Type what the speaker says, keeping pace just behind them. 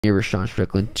versus Sean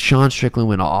Strickland. Sean Strickland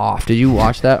went off. Did you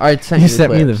watch that? All right, You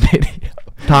sent me the video.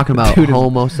 Talking about Dude is-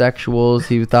 homosexuals.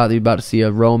 He thought he was about to see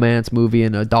a romance movie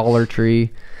in a Dollar Tree.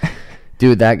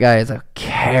 Dude, that guy is a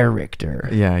character.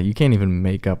 Yeah, you can't even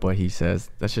make up what he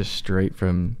says. That's just straight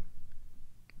from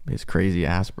his crazy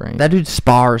ass brain. That dude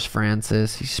spars,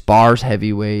 Francis. He spars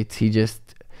heavyweights. He just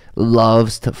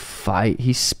loves to fight.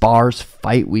 He spars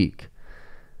fight week.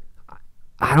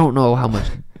 I don't know how much.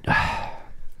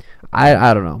 I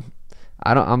don't know.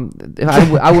 I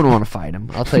wouldn't want to fight him.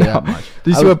 I'll tell you that much.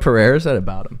 Did you see what Pereira said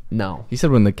about him? No. He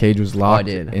said when the cage was locked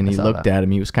I did. and I he saw looked that. at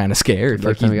him, he was kind of scared.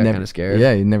 First time he got never- kinda scared?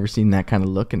 Yeah, he'd never seen that kind of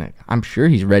look in it. I'm sure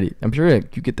he's ready. I'm sure you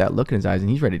get that look in his eyes and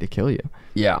he's ready to kill you.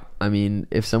 Yeah, I mean,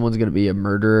 if someone's gonna be a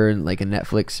murderer in like a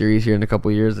Netflix series here in a couple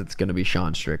of years, it's gonna be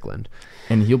Sean Strickland.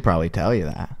 And he'll probably tell you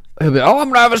that. He'll be, oh, I'm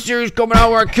gonna have a series coming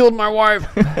out where I killed my wife.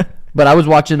 But I was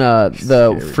watching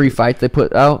the free fight they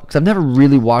put out because I've never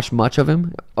really watched much of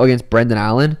him against Brendan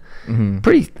Allen. I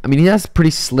mean, he has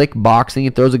pretty slick boxing. He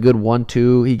throws a good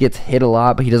 1-2. He gets hit a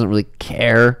lot, but he doesn't really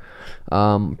care.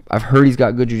 I've heard he's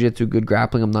got good jiu-jitsu, good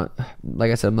grappling. I'm not, like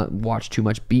I said, I'm not watched too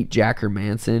much. Beat Jack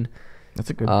Hermanson. That's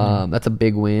a good win. That's a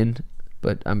big win.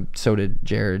 But so did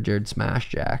Jared. Jared smashed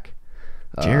Jack.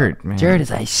 Jared, man. Jared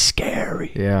is a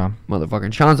scary motherfucker.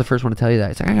 And Sean's the first one to tell you that.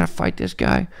 He's like, I gotta fight this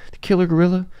guy, the killer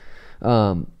gorilla.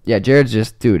 Yeah, Jared's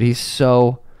just, dude, he's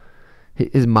so,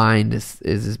 his mind is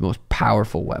his most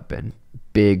powerful weapon.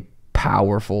 Big,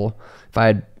 powerful.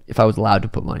 If I was allowed to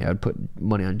put money, I would put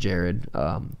money on Jared.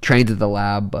 Trains at the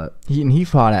lab, but He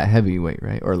fought at heavyweight,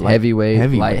 right? Or heavyweight,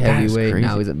 light That is heavyweight. crazy.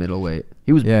 Now he's at middleweight.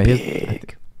 He was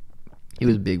big. He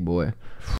was a big boy.